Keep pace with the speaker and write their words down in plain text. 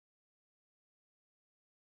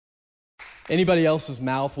Anybody else's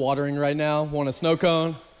mouth watering right now? Want a snow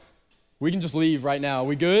cone? We can just leave right now.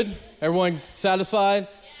 We good? Everyone satisfied?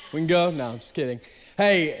 We can go? No, just kidding.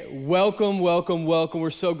 Hey, welcome. We're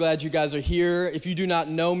so glad you guys are here. If you do not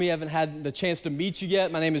know me, I haven't had the chance to meet you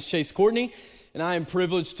yet. My name is Chase Courtney, and I am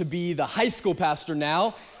privileged to be the high school pastor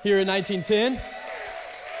now here in 1910.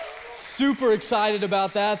 Super excited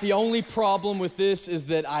about that. The only problem with this is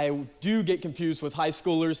that I do get confused with high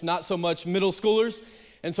schoolers, not so much middle schoolers.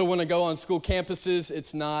 And so when I go on school campuses,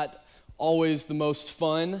 it's not always the most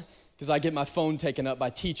fun because I get my phone taken up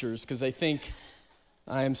by teachers because they think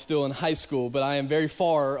I am still in high school, but I am very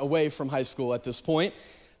far away from high school at this point.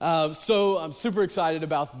 So I'm super excited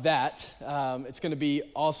about that. It's going to be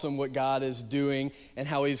awesome what God is doing and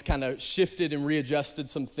how he's kind of shifted and readjusted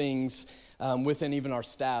some things within even our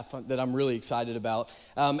staff that I'm really excited about.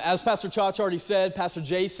 As Pastor Chach already said, Pastor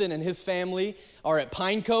Jason and his family are at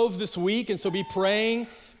Pine Cove this week, and so be praying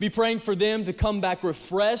for them to come back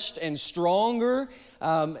refreshed and stronger.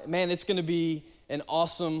 Man, it's going to be an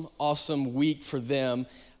awesome week for them.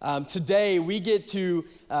 Today, we get to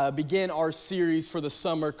begin our series for the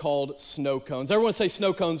summer called Snow Cones. Everyone say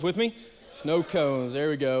snow cones with me? Snow cones, there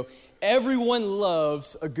we go. Everyone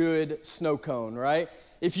loves a good snow cone, right?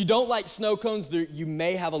 If you don't like snow cones, you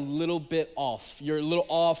may have a little bit off. You're a little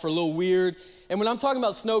off or a little weird. And when I'm talking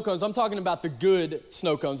about snow cones, I'm talking about the good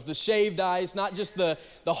snow cones, the shaved ice, not just the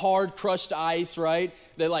hard crushed ice, right,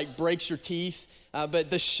 that like breaks your teeth,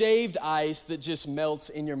 but the shaved ice that just melts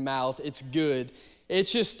in your mouth. It's good.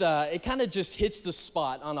 It's just, it kind of just hits the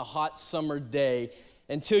spot on a hot summer day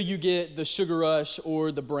until you get the sugar rush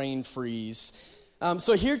or the brain freeze.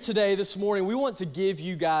 So here today, this morning, we want to give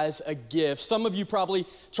you guys a gift. Some of you probably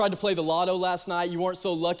tried to play the lotto last night. You weren't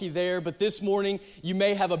so lucky there, but this morning, you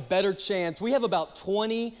may have a better chance. We have about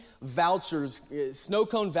 20 vouchers, snow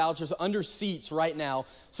cone vouchers under seats right now.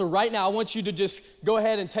 So right now, I want you to just go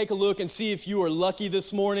ahead and take a look and see if you are lucky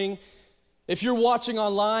this morning. If you're watching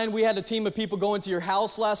online, we had a team of people go into your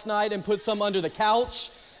house last night and put some under the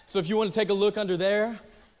couch. So if you want to take a look under there.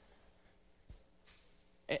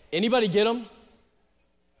 Anybody get them?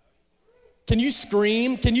 Can you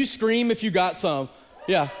scream? Can you scream if you got some?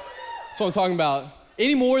 Yeah, that's what I'm talking about.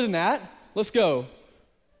 Any more than that? Let's go.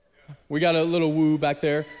 We got a little woo back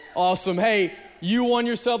there. Awesome. Hey, you won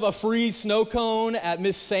yourself a free snow cone at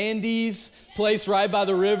Miss Sandy's place right by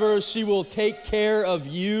the river. She will take care of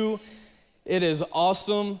you. It is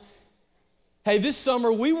awesome. Hey, this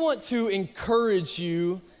summer we want to encourage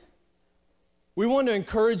you. We want to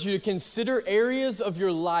encourage you to consider areas of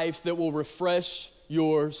your life that will refresh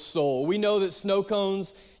your soul. We know that snow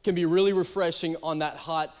cones can be really refreshing on that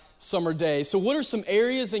hot summer day. So what are some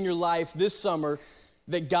areas in your life this summer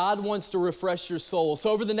that God wants to refresh your soul? So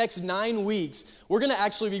over the next 9 weeks, we're going to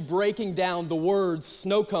actually be breaking down the words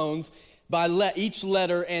snow cones by each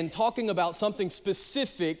letter and talking about something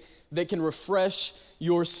specific that can refresh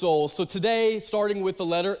your soul. So today, starting with the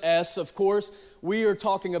letter S, of course, we are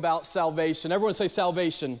talking about salvation. Everyone say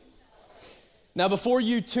salvation. Now, before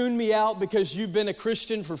you tune me out because you've been a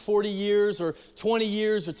Christian for 40 years or 20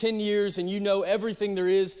 years or 10 years and you know everything there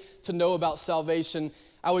is to know about salvation,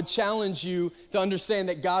 I would challenge you to understand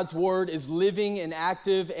that God's word is living and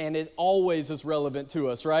active and it always is relevant to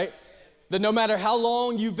us, right? That no matter how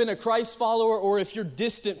long you've been a Christ follower or if you're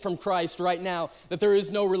distant from Christ right now, that there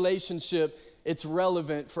is no relationship, it's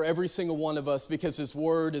relevant for every single one of us because his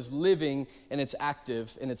word is living and it's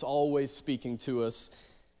active and it's always speaking to us.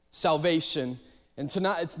 Salvation. And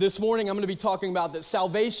this morning, I'm going to be talking about that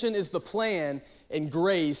salvation is the plan and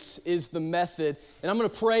grace is the method. And I'm going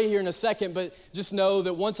to pray here in a second, but just know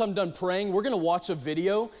that once I'm done praying, we're going to watch a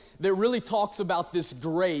video that really talks about this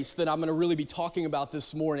grace that I'm going to really be talking about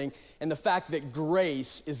this morning and the fact that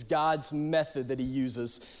grace is God's method that he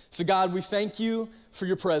uses. So God, we thank you for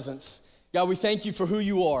your presence. God, we thank you for who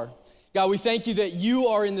you are. God, we thank you that you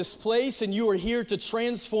are in this place and you are here to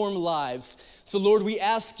transform lives. So Lord, we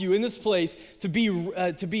ask you in this place to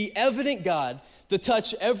be evident, God, to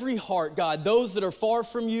touch every heart, God, those that are far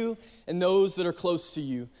from you and those that are close to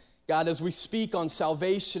you. God, as we speak on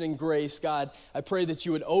salvation and grace, God, I pray that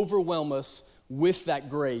you would overwhelm us with that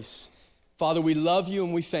grace. Father, we love you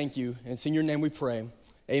and we thank you. And it's in your name we pray.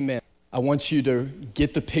 Amen. I want you to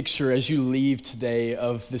get the picture as you leave today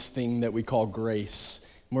of this thing that we call grace.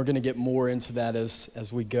 We're going to get more into that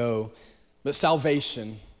as we go. But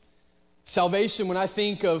salvation, when I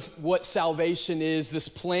think of what salvation is, this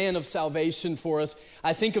plan of salvation for us,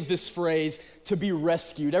 I think of this phrase, to be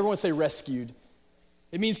rescued. Everyone say rescued.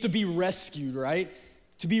 It means to be rescued, right?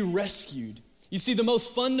 To be rescued. You see, the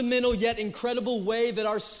most fundamental yet incredible way that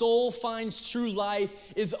our soul finds true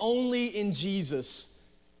life is only in Jesus.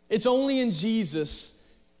 It's only in Jesus.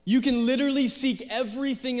 You can literally seek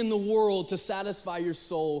everything in the world to satisfy your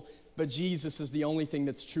soul, but Jesus is the only thing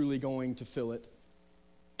that's truly going to fill it.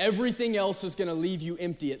 Everything else is going to leave you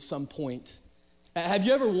empty at some point. Have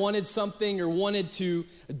you ever wanted something or wanted to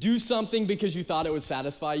do something because you thought it would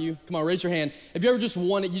satisfy you? Come on, raise your hand. Have you ever just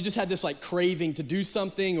wanted, you just had this like craving to do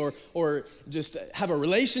something or just have a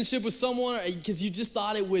relationship with someone because you just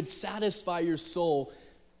thought it would satisfy your soul,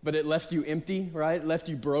 but it left you empty, right? It left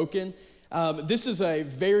you broken. This is a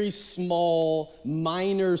very small,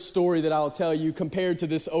 minor story that I'll tell you compared to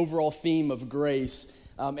this overall theme of grace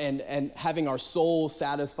and having our soul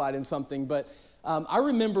satisfied in something. But I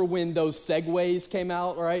remember when those Segways came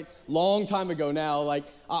out, right? Long time ago now, like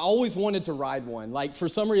I always wanted to ride one. Like for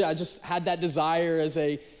some reason, I just had that desire as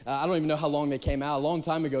I don't even know how long they came out, a long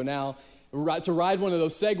time ago now, to ride one of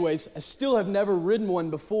those Segways. I still have never ridden one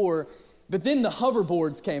before, but then the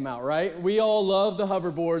hoverboards came out, right? We all love the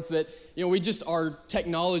hoverboards that, our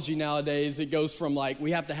technology nowadays, it goes from like,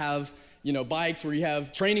 we have to have, bikes where you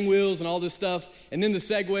have training wheels and all this stuff. And then the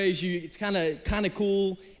Segways, it's kind of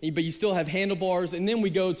cool, but you still have handlebars. And then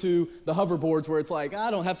we go to the hoverboards where it's like,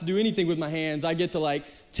 I don't have to do anything with my hands. I get to like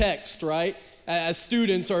text, right? As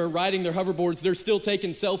students are riding their hoverboards, they're still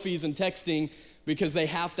taking selfies and texting because they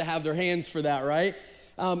have to have their hands for that, right?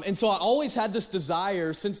 And so I always had this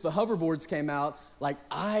desire since the hoverboards came out, like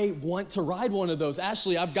I want to ride one of those.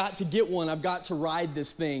 Ashley, I've got to get one. I've got to ride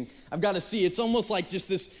this thing. I've got to see. It's almost like just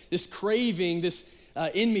this craving,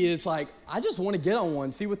 in me. It's like, I just want to get on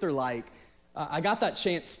one, see what they're like. I got that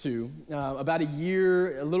chance to about a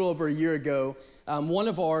little over a year ago. One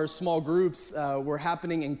of our small groups were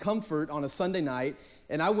happening in Comfort on a Sunday night.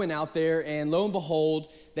 And I went out there, and lo and behold,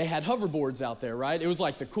 they had hoverboards out there, right? It was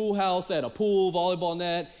like the Cool House. They had a pool, volleyball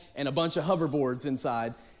net, and a bunch of hoverboards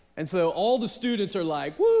inside. And so all the students are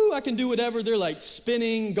like, woo, I can do whatever. They're like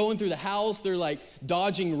spinning, going through the house. They're like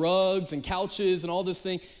dodging rugs and couches and all this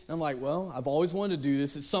thing. And I'm like, well, I've always wanted to do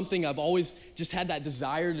this. It's something I've always just had that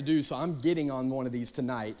desire to do, so I'm getting on one of these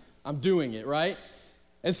tonight. I'm doing it, right?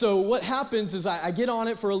 And so what happens is I get on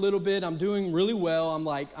it for a little bit. I'm doing really well.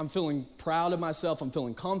 I'm feeling proud of myself. I'm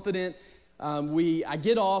feeling confident. I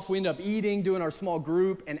get off. We end up eating, doing our small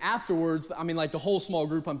group. And afterwards, the whole small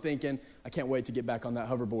group, I'm thinking, I can't wait to get back on that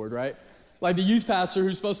hoverboard, right? Like the youth pastor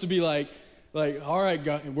who's supposed to be like, all right,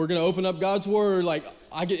 God, we're going to open up God's word. Like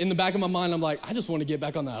I get in the back of my mind, I'm like, I just want to get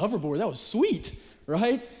back on that hoverboard. That was sweet,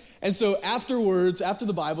 right? And so afterwards, after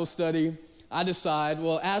the Bible study, I decide,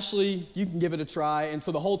 well, Ashley, you can give it a try. And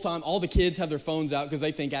so the whole time, all the kids have their phones out because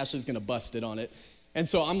they think Ashley's going to bust it on it. And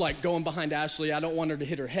so I'm like going behind Ashley. I don't want her to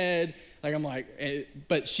hit her head.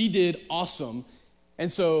 But she did awesome.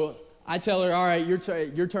 And so I tell her, all right,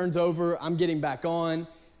 your turn's over. I'm getting back on.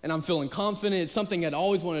 And I'm feeling confident. It's something I'd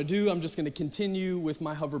always want to do. I'm just going to continue with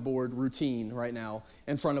my hoverboard routine right now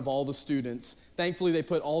in front of all the students. Thankfully, they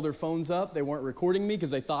put all their phones up. They weren't recording me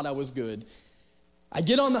because they thought I was good. I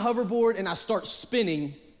get on the hoverboard and I start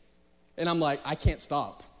spinning, and I'm like, I can't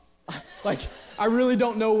stop. I really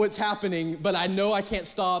don't know what's happening, but I know I can't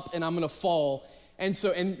stop and I'm gonna fall. And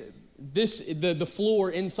the floor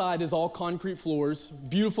inside is all concrete floors,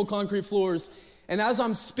 beautiful concrete floors. And as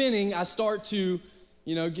I'm spinning, I start to,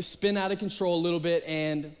 just spin out of control a little bit,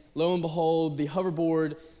 and lo and behold, the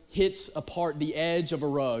hoverboard hits the edge of a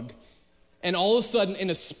rug. And all of a sudden, in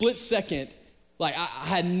a split second, I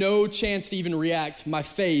had no chance to even react. My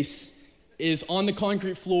face is on the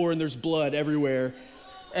concrete floor and there's blood everywhere.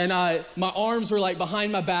 And my arms were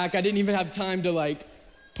behind my back. I didn't even have time to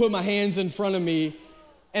put my hands in front of me.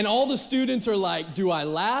 And all the students are like, do I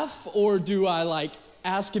laugh or do I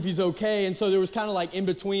ask if he's okay? And so there was kind of in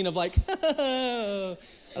between of I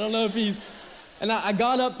don't know if he's, and I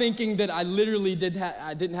got up thinking that I literally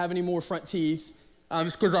I didn't have any more front teeth.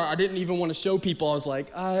 Just because I didn't even want to show people. I was like,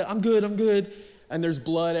 I'm good. And there's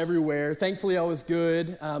blood everywhere. Thankfully, I was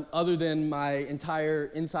good, other than my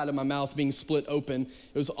entire inside of my mouth being split open.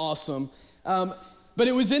 It was awesome. But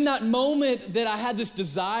it was in that moment that I had this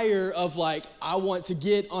desire of I want to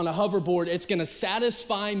get on a hoverboard. It's going to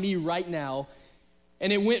satisfy me right now.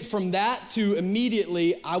 And it went from that to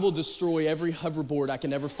immediately, I will destroy every hoverboard I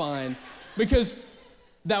can ever find. Because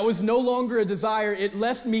that was no longer a desire. It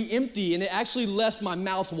left me empty, and it actually left my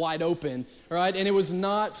mouth wide open, right? And it was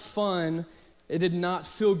not fun. It did not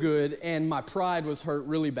feel good, and my pride was hurt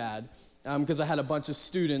really bad because I had a bunch of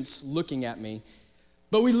students looking at me.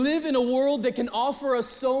 But we live in a world that can offer us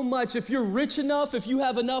so much. If you're rich enough, if you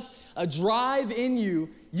have enough drive in you,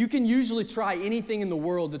 you can usually try anything in the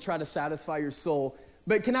world to try to satisfy your soul.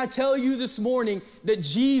 But can I tell you this morning that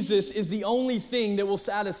Jesus is the only thing that will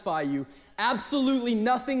satisfy you? Absolutely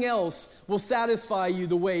nothing else will satisfy you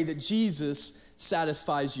the way that Jesus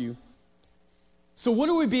satisfies you. So what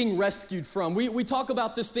are we being rescued from? We talk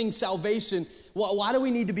about this thing, salvation. Why do we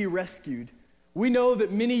need to be rescued? We know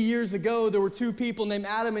that many years ago, there were two people named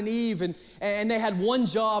Adam and Eve, and they had one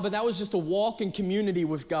job, and that was just to walk in community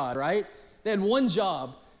with God, right? They had one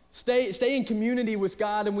job, stay in community with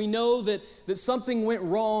God, and we know that something went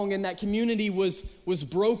wrong, and that community was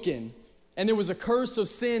broken, and there was a curse of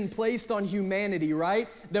sin placed on humanity, right?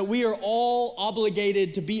 That we are all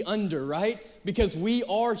obligated to be under, right? Because we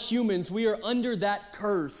are humans, we are under that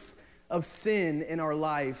curse of sin in our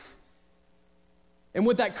life. And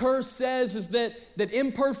what that curse says is that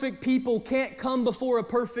imperfect people can't come before a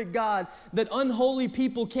perfect God, that unholy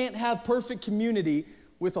people can't have perfect community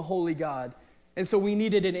with a holy God. And so we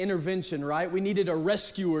needed an intervention, right? We needed a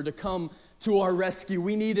rescuer to come to our rescue.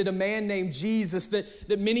 We needed a man named Jesus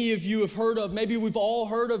that many of you have heard of. Maybe we've all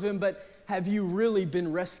heard of him, but have you really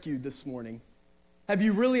been rescued this morning? Have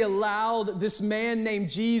you really allowed this man named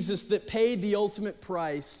Jesus that paid the ultimate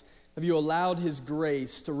price, have you allowed his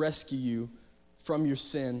grace to rescue you from your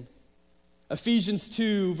sin? Ephesians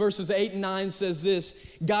 2 verses 8 and 9 says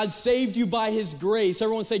this, God saved you by his grace.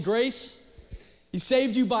 Everyone say grace. He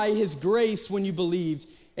saved you by his grace when you believed,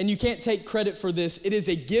 and you can't take credit for this. It is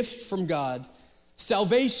a gift from God.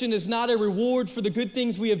 Salvation is not a reward for the good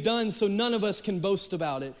things we have done, so none of us can boast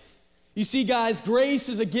about it. You see, guys, grace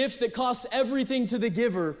is a gift that costs everything to the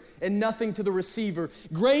giver and nothing to the receiver.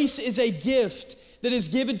 Grace is a gift that is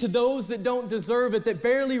given to those that don't deserve it, that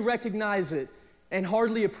barely recognize it and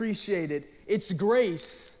hardly appreciate it. It's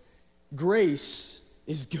grace. Grace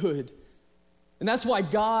is good. And that's why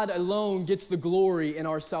God alone gets the glory in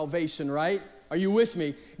our salvation, right? Are you with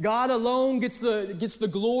me? God alone gets the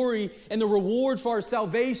glory and the reward for our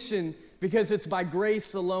salvation because it's by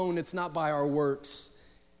grace alone, it's not by our works.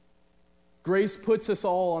 Grace puts us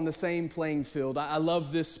all on the same playing field. I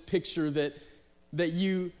love this picture that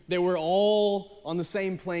we're all on the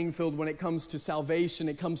same playing field when it comes to salvation,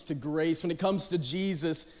 it comes to grace. When it comes to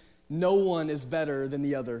Jesus, no one is better than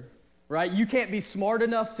the other, right? You can't be smart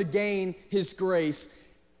enough to gain his grace,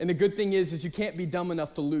 and the good thing is you can't be dumb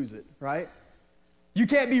enough to lose it, right? You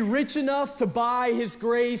can't be rich enough to buy his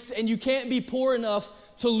grace, and you can't be poor enough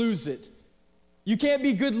to lose it. You can't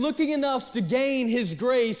be good looking enough to gain his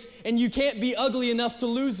grace, and you can't be ugly enough to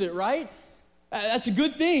lose it, right? That's a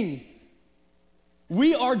good thing.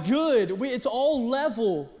 We are good. It's all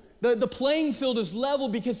level. The playing field is level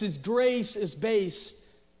because his grace is based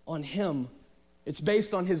on him. It's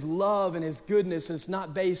based on his love and his goodness, and it's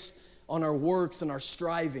not based on our works and our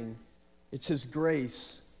striving. It's his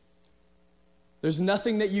grace. There's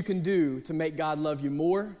nothing that you can do to make God love you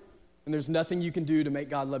more, and there's nothing you can do to make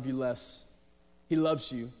God love you less. He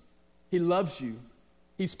loves you. He loves you.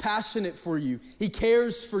 He's passionate for you. He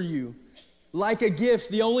cares for you. Like a gift,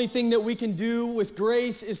 the only thing that we can do with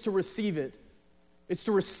grace is to receive it. It's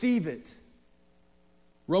to receive it.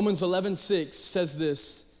 Romans 11:6 says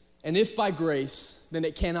this, and if by grace, then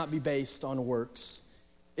it cannot be based on works.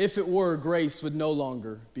 If it were, grace would no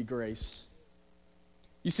longer be grace.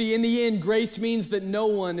 You see, in the end, grace means that no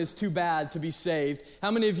one is too bad to be saved.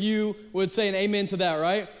 How many of you would say an amen to that,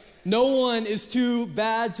 right? No one is too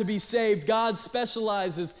bad to be saved. God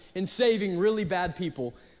specializes in saving really bad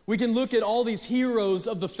people. We can look at all these heroes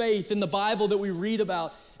of the faith in the Bible that we read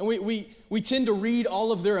about, and we tend to read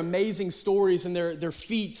all of their amazing stories and their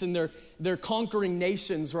feats and their conquering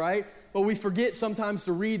nations, right? But we forget sometimes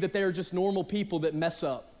to read that they are just normal people that mess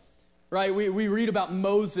up, right? We read about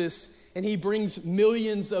Moses, and he brings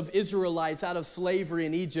millions of Israelites out of slavery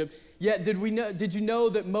in Egypt. Yet did you know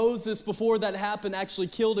that Moses, before that happened, actually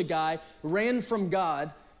killed a guy, ran from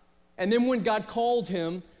God, and then when God called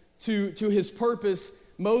him to his purpose,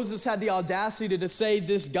 Moses had the audacity to say,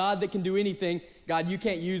 this God that can do anything, God, you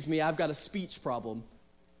can't use me, I've got a speech problem.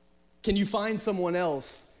 Can you find someone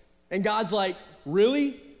else? And God's like,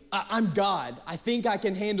 really? I'm God. I think I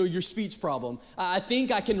can handle your speech problem. I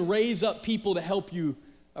think I can raise up people to help you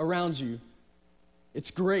around you.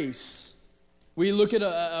 It's grace. We look at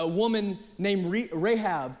a woman named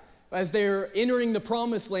Rahab. As they're entering the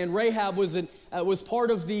promised land, Rahab was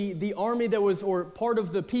part of the army or part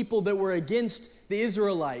of the people that were against the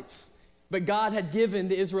Israelites. But God had given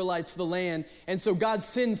the Israelites the land. And so God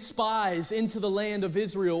sends spies into the land of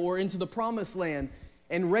Israel or into the promised land.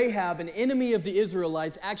 And Rahab, an enemy of the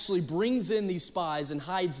Israelites, actually brings in these spies and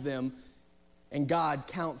hides them. And God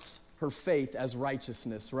counts her faith as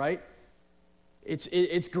righteousness, right?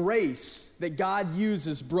 It's grace that God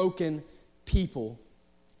uses broken people.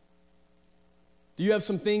 Do you have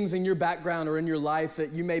some things in your background or in your life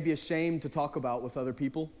that you may be ashamed to talk about with other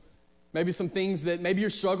people? Maybe some things that maybe you're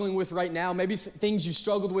struggling with right now, maybe some things you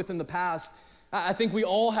struggled with in the past. I think we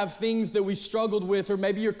all have things that we struggled with, or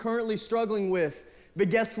maybe you're currently struggling with. But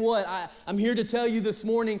guess what? I'm here to tell you this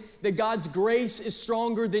morning that God's grace is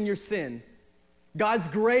stronger than your sin. God's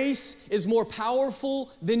grace is more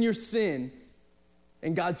powerful than your sin.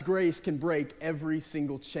 And God's grace can break every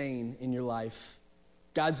single chain in your life.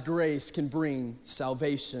 God's grace can bring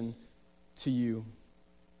salvation to you.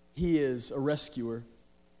 He is a rescuer.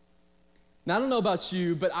 Now, I don't know about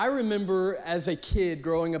you, but I remember as a kid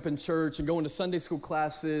growing up in church and going to Sunday school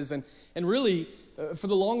classes, and really, for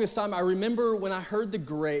the longest time, I remember when I heard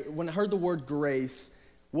the word grace,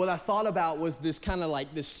 what I thought about was this kind of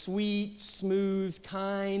like this sweet, smooth,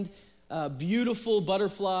 kind, beautiful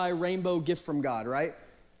butterfly rainbow gift from God, right?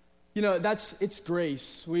 You know, it's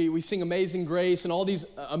grace. We sing Amazing Grace and all these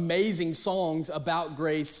amazing songs about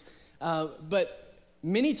grace, but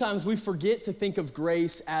many times we forget to think of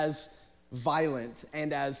grace as violent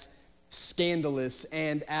and as scandalous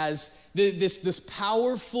and as this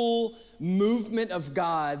powerful movement of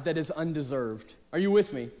God that is undeserved. Are you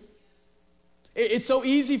with me? It's so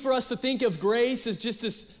easy for us to think of grace as just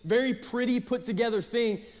this very pretty put together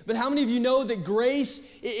thing, but how many of you know that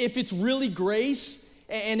grace, if it's really grace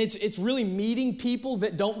and it's really meeting people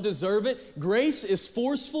that don't deserve it, grace is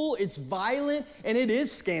forceful, it's violent, and it is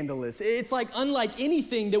scandalous. It's like unlike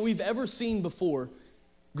anything that we've ever seen before.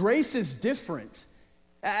 Grace is different.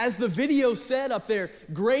 As the video said up there,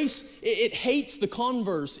 grace, it hates the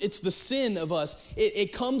converse. It's the sin of us.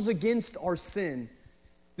 It comes against our sin.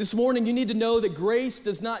 This morning, you need to know that grace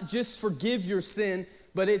does not just forgive your sin,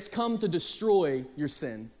 but it's come to destroy your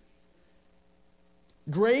sin.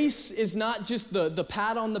 Grace is not just the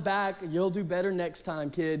pat on the back, you'll do better next time,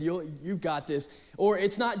 kid, you've got this. Or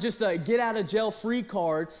it's not just a get out of jail free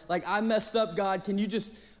card, like I messed up, God, can you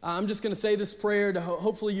just, I'm just going to say this prayer to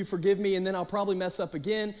hopefully you forgive me, and then I'll probably mess up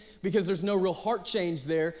again, because there's no real heart change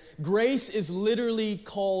there. Grace is literally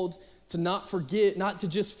called to not to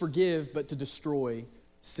just forgive, but to destroy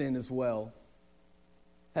sin as well.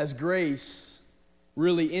 Has grace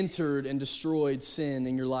really entered and destroyed sin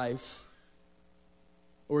in your life?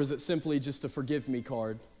 Or is it simply just a forgive me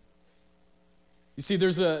card? You see,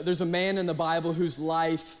 there's a man in the Bible whose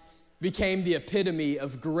life became the epitome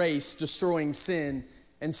of grace, destroying sin,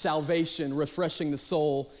 and salvation, refreshing the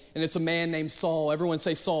soul. And it's a man named Saul. Everyone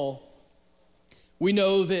say Saul. We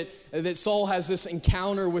know that Saul has this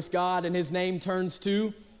encounter with God, and his name turns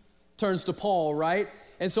to Paul, right?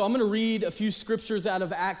 And so I'm going to read a few scriptures out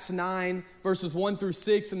of Acts 9, verses 1 through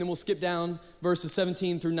 6, and then we'll skip down verses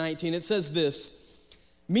 17 through 19. It says this: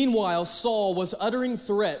 Meanwhile, Saul was uttering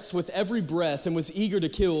threats with every breath and was eager to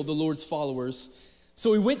kill the Lord's followers.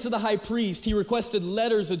 So he went to the high priest. He requested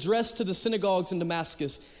letters addressed to the synagogues in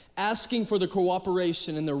Damascus, asking for the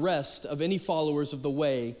cooperation and the arrest of any followers of the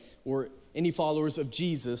way or any followers of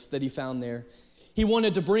Jesus that he found there. He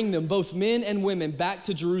wanted to bring them, both men and women, back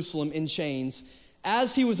to Jerusalem in chains.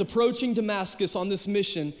 As he was approaching Damascus on this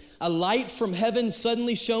mission, a light from heaven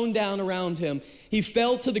suddenly shone down around him. He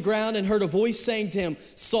fell to the ground and heard a voice saying to him,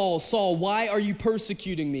 Saul, Saul, why are you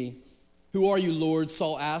persecuting me? Who are you, Lord?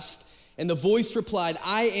 Saul asked. And the voice replied,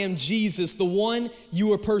 I am Jesus, the one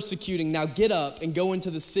you are persecuting. Now get up and go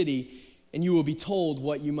into the city, and you will be told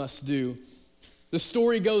what you must do. The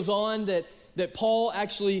story goes on that Paul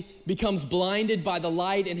actually becomes blinded by the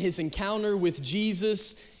light in his encounter with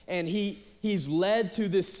Jesus, and he's led to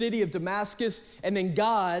this city of Damascus, and then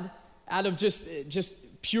God, out of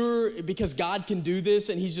just pure, because God can do this,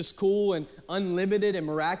 and he's just cool and unlimited and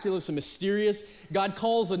miraculous and mysterious, God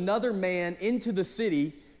calls another man into the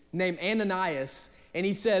city named Ananias, and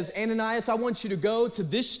he says, Ananias, I want you to go to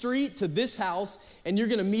this street, to this house, and you're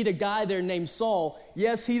going to meet a guy there named Saul.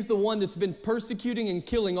 Yes, he's the one that's been persecuting and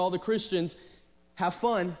killing all the Christians. Have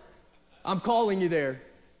fun. I'm calling you there.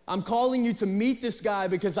 I'm calling you to meet this guy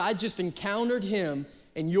because I just encountered him,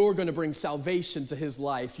 and you're going to bring salvation to his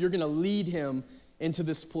life. You're going to lead him into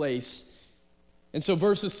this place. And so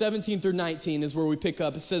verses 17 through 19 is where we pick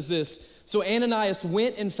up. It says this: So Ananias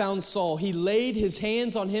went and found Saul. He laid his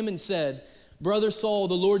hands on him and said, Brother Saul,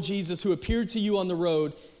 the Lord Jesus, who appeared to you on the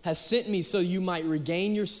road, has sent me so you might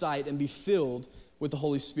regain your sight and be filled with the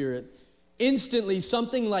Holy Spirit. Instantly,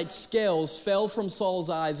 something like scales fell from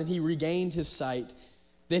Saul's eyes, and he regained his sight.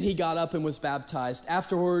 Then he got up and was baptized.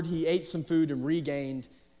 Afterward, he ate some food and regained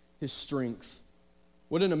his strength.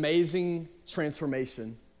 What an amazing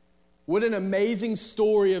transformation. What an amazing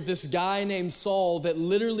story of this guy named Saul that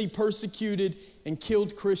literally persecuted and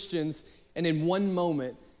killed Christians, and in one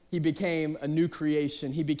moment, he became a new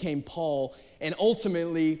creation. He became Paul, and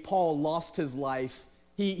ultimately, Paul lost his life.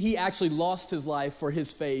 He actually lost his life for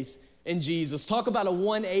his faith in Jesus. Talk about a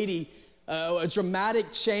 180, a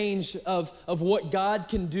dramatic change of what God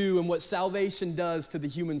can do and what salvation does to the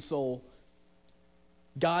human soul.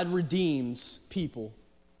 God redeems people.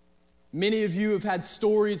 Many of you have had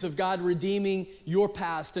stories of God redeeming your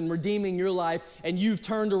past and redeeming your life, and you've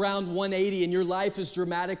turned around 180 and your life is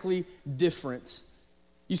dramatically different.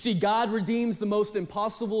 You see, God redeems the most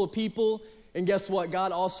impossible of people, and guess what?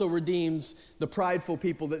 God also redeems the prideful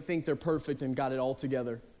people that think they're perfect and got it all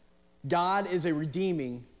together. God is a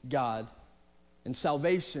redeeming God, and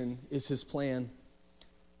salvation is His plan.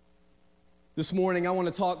 This morning, I want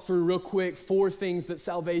to talk through real quick 4 things that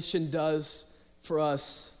salvation does for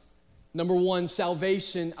us. Number 1,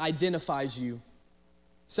 salvation identifies you.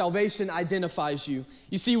 Salvation identifies you.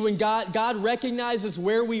 You see, when God recognizes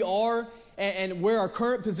where we are and where our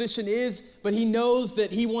current position is, but He knows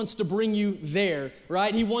that He wants to bring you there,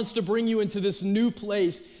 right? He wants to bring you into this new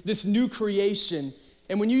place, this new creation.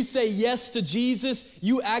 And when you say yes to Jesus,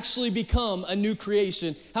 you actually become a new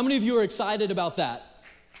creation. How many of you are excited about that?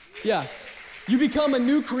 Yeah. You become a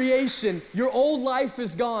new creation. Your old life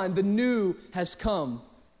is gone. The new has come.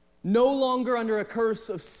 No longer under a curse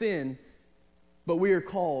of sin, but we are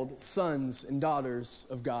called sons and daughters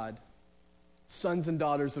of God. Sons and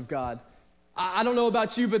daughters of God. I don't know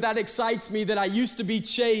about you, but that excites me that I used to be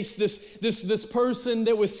Chase, this person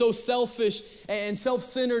that was so selfish and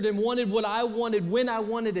self-centered and wanted what I wanted when I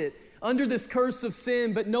wanted it, under this curse of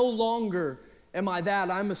sin, but no longer am I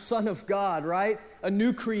that. I'm a son of God, right? A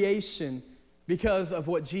new creation because of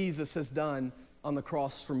what Jesus has done on the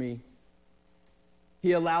cross for me.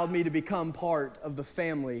 He allowed me to become part of the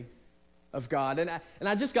family of God. And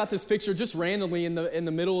I just got this picture just randomly in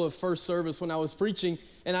the middle of first service when I was preaching,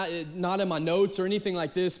 and not in my notes or anything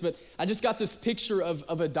like this, but I just got this picture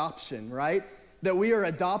of adoption, right? That we are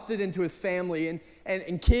adopted into His family,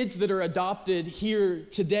 and kids that are adopted here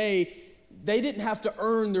today, they didn't have to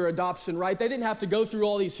earn their adoption, right? They didn't have to go through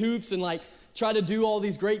all these hoops and try to do all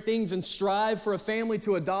these great things and strive for a family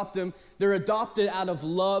to adopt them. They're adopted out of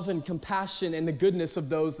love and compassion and the goodness of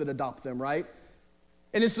those that adopt them, right?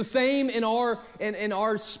 And it's the same in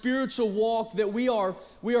our spiritual walk, that we are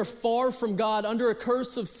far from God, under a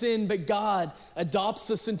curse of sin, but God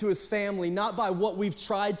adopts us into His family, not by what we've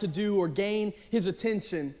tried to do or gain His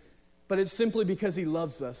attention, but it's simply because He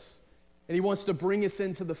loves us and He wants to bring us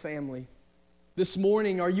into the family. This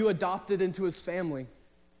morning, are you adopted into His family?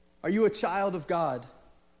 Are you a child of God?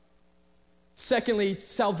 Secondly,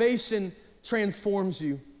 salvation transforms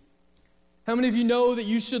you. How many of you know that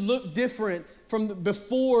you should look different from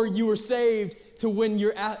before you were saved to when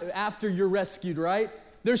you're after you're rescued, right?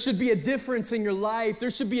 There should be a difference in your life.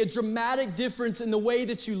 There should be a dramatic difference in the way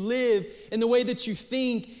that you live, in the way that you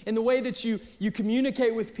think, in the way that you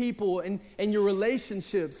communicate with people and your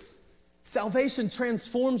relationships. Salvation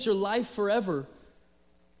transforms your life forever.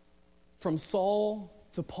 From Saul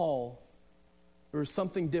to Paul, there was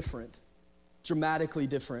something different, dramatically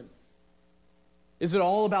different. Is it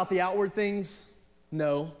all about the outward things?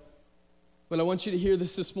 No. But I want you to hear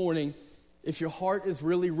this morning. If your heart is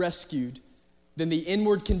really rescued, then the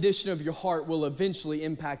inward condition of your heart will eventually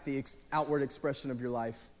impact the outward expression of your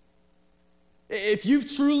life. If you've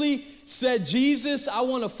truly said, Jesus, I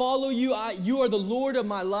want to follow you, you are the Lord of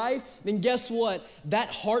my life, then guess what? That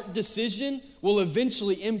heart decision will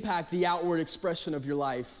eventually impact the outward expression of your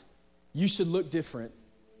life. You should look different.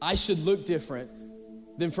 I should look different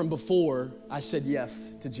than from before I said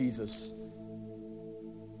yes to Jesus.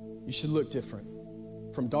 You should look different.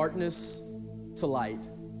 From darkness to light.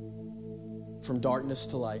 From darkness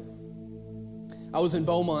to light. I was in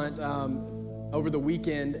Beaumont over the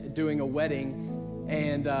weekend doing a wedding,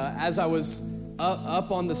 and as I was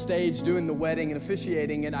up on the stage doing the wedding and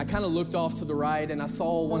officiating, and I kind of looked off to the right, and I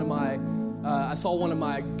saw one of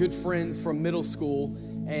my good friends from middle school,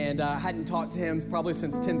 and I hadn't talked to him probably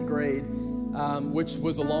since 10th grade, which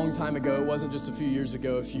was a long time ago. It wasn't just a few years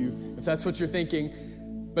ago, if that's what you're thinking,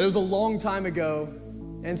 but it was a long time ago.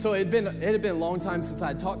 And so it had been a long time since I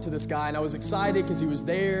had talked to this guy, and I was excited because he was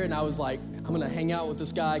there, and I was like, I'm gonna hang out with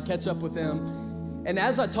this guy, catch up with him. And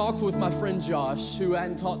as I talked with my friend Josh, who I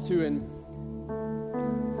hadn't talked to in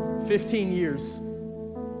 15 years,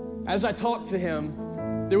 as I talked to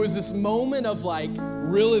him, there was this moment of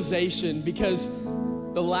realization, because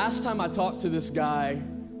the last time I talked to this guy,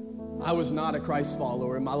 I was not a Christ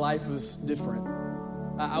follower, and my life was different.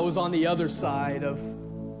 I was on the other side of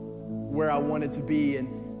where I wanted to be, and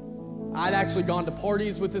I'd actually gone to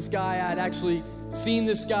parties with this guy. I'd actually seen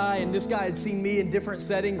this guy, and this guy had seen me in different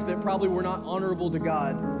settings that probably were not honorable to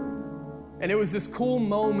God. And it was this cool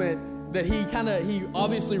moment that he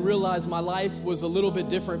obviously realized my life was a little bit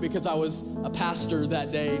different because I was a pastor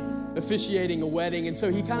that day. officiating a wedding. And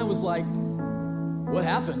so he kind of was like, what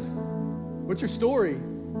happened? What's your story?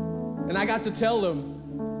 And I got to tell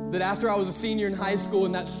him that after I was a senior in high school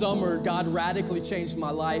and that summer, God radically changed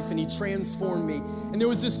my life and he transformed me. And there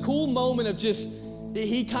was this cool moment of just,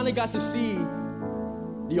 he kind of got to see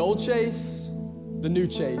the old Chase, the new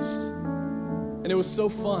Chase. And it was so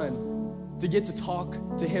fun to get to talk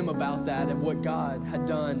to him about that and what God had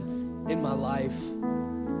done in my life.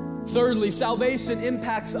 Thirdly, salvation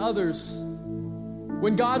impacts others.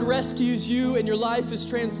 When God rescues you and your life is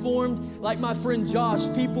transformed, like my friend Josh,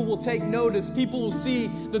 people will take notice. People will see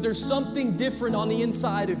that there's something different on the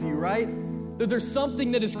inside of you, right? That there's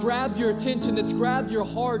something that has grabbed your attention, that's grabbed your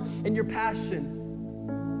heart and your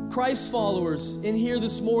passion. Christ followers, in here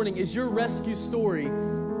this morning, is your rescue story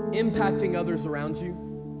impacting others around you?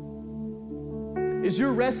 Is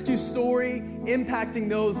your rescue story impacting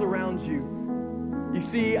those around you? You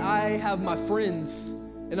see, I have my friends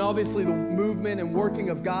and obviously the movement and working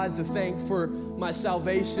of God to thank for my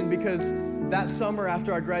salvation, because that summer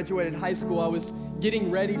after I graduated high school, I was getting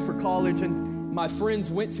ready for college, and my friends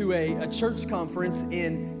went to a church conference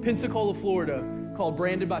in Pensacola, Florida called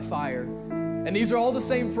Branded by Fire. And these are all the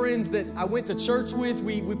same friends that I went to church with,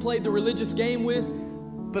 we played the religious game with,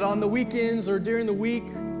 but on the weekends or during the week,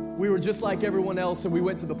 we were just like everyone else, and we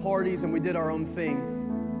went to the parties and we did our own thing.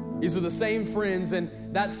 These were the same friends, and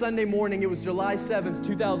that Sunday morning, it was July 7th,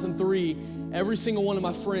 2003, every single one of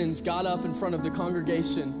my friends got up in front of the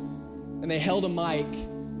congregation and they held a mic,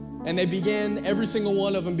 and they began, every single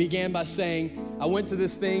one of them began by saying, I went to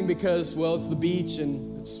this thing because, well, it's the beach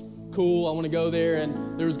and it's cool, I want to go there,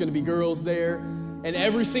 and there was going to be girls there. And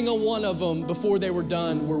every single one of them, before they were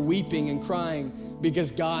done, were weeping and crying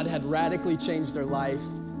because God had radically changed their life.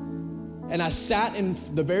 And I sat in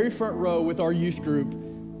the very front row with our youth group.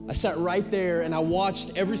 I sat right there and I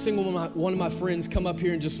watched every single one of my friends come up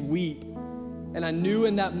here and just weep. And I knew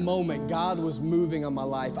in that moment God was moving on my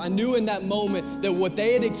life. I knew in that moment that what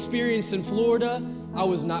they had experienced in Florida, I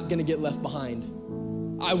was not gonna get left behind.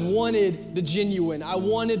 I wanted the genuine, I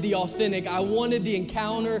wanted the authentic, I wanted the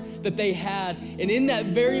encounter that they had. And in that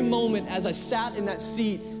very moment, as I sat in that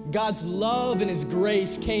seat, God's love and His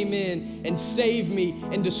grace came in and saved me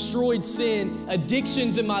and destroyed sin.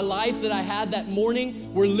 Addictions in my life that I had that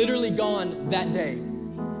morning were literally gone that day.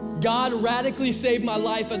 God radically saved my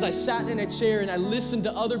life as I sat in a chair and I listened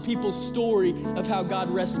to other people's story of how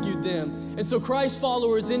God rescued them. And so Christ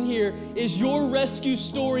followers in here, is your rescue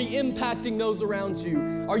story impacting those around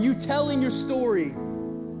you? Are you telling your story?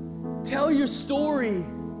 Tell your story.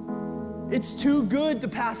 It's too good to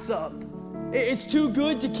pass up. It's too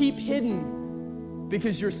good to keep hidden,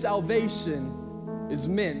 because your salvation is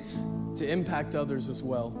meant to impact others as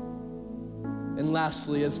well. And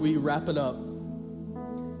lastly, as we wrap it up,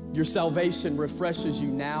 your salvation refreshes you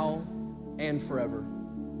now and forever.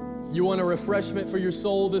 You want a refreshment for your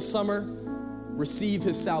soul this summer? Receive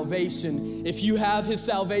His salvation. If you have His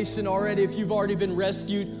salvation already, if you've already been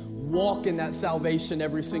rescued, walk in that salvation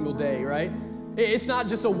every single day, right? It's not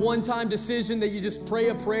just a one-time decision that you just pray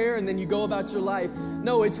a prayer and then you go about your life.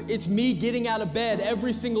 No, it's me getting out of bed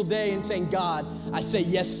every single day and saying, God, I say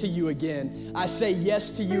yes to you again. I say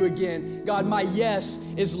yes to you again. God, my yes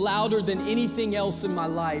is louder than anything else in my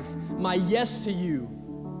life. My yes to you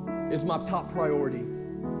is my top priority.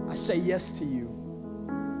 I say yes to you.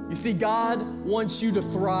 You see, God wants you to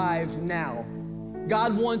thrive now.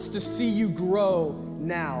 God wants to see you grow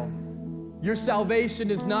now. Your salvation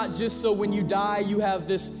is not just so when you die, you have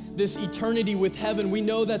this eternity with heaven. We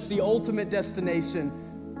know that's the ultimate destination,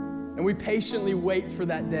 and we patiently wait for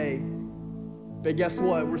that day. But guess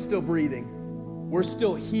what? We're still breathing. We're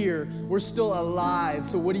still here. We're still alive.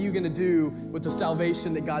 So what are you going to do with the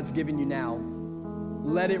salvation that God's given you now?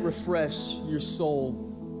 Let it refresh your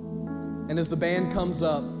soul. And as the band comes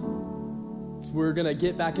up, so we're going to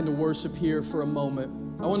get back into worship here for a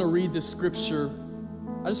moment. I want to read this scripture.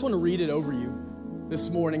 I just want to read it over you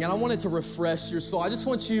this morning, and I want it to refresh your soul. I just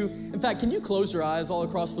want you, in fact, can you close your eyes all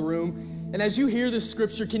across the room? And as you hear this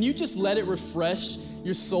scripture, can you just let it refresh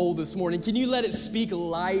your soul this morning? Can you let it speak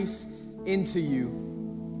life into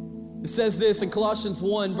you? It says this in Colossians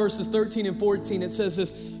 1, verses 13 and 14. It says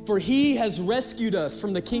this, for He has rescued us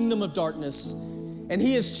from the kingdom of darkness, and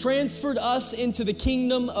He has transferred us into the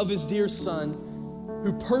kingdom of His dear Son,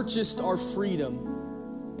 who purchased our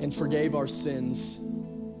freedom and forgave our sins.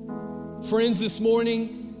 Friends, this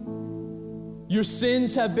morning, your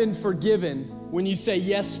sins have been forgiven when you say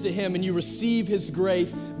yes to Him and you receive His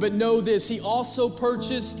grace. But know this, He also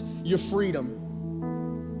purchased your freedom.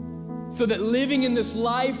 so that living in this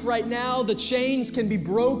life right now, the chains can be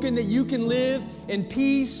broken, that you can live in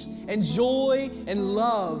peace and joy and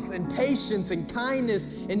love and patience and kindness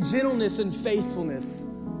and gentleness and faithfulness.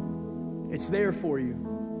 It's there for you.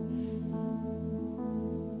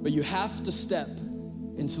 But you have to step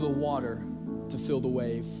into the water to feel the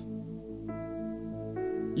wave.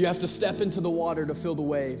 You have to step into the water to feel the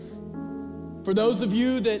wave. For those of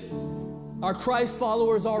you that are Christ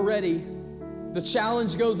followers already, the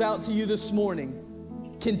challenge goes out to you this morning.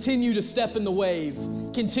 Continue to step in the wave.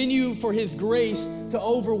 Continue for His grace to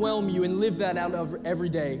overwhelm you and live that out every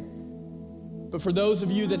day. But for those of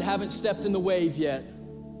you that haven't stepped in the wave yet,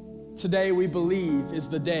 today we believe is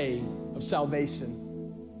the day of salvation.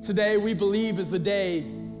 Today we believe is the day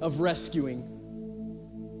of rescuing.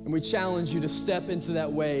 And we challenge you to step into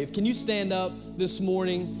that wave. Can you stand up this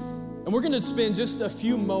morning? And we're going to spend just a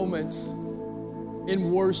few moments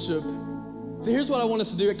in worship. So here's what I want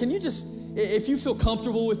us to do. Can you just, if you feel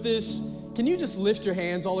comfortable with this, can you just lift your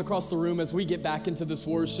hands all across the room as we get back into this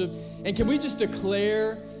worship? And can we just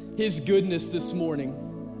declare His goodness this morning?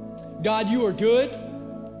 God, you are good.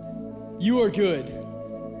 You are good.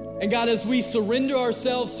 And God, as we surrender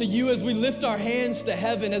ourselves to you, as we lift our hands to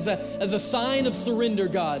heaven as a sign of surrender,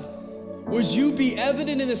 God, would you be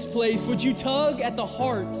evident in this place? Would you tug at the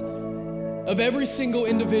heart of every single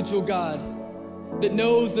individual, God, that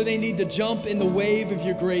knows that they need to jump in the wave of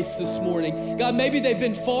your grace this morning? God, maybe they've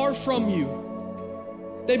been far from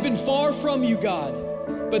you. They've been far from you,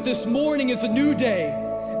 God. But this morning is a new day.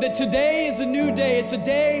 That today is a new day. It's a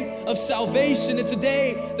day of salvation. It's a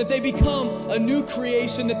day that they become a new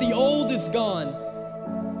creation, that the old is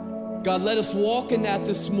gone. God, let us walk in that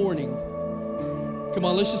this morning. Come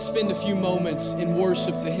on, let's just spend a few moments in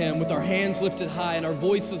worship to Him with our hands lifted high and our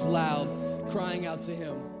voices loud, crying out to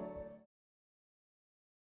Him.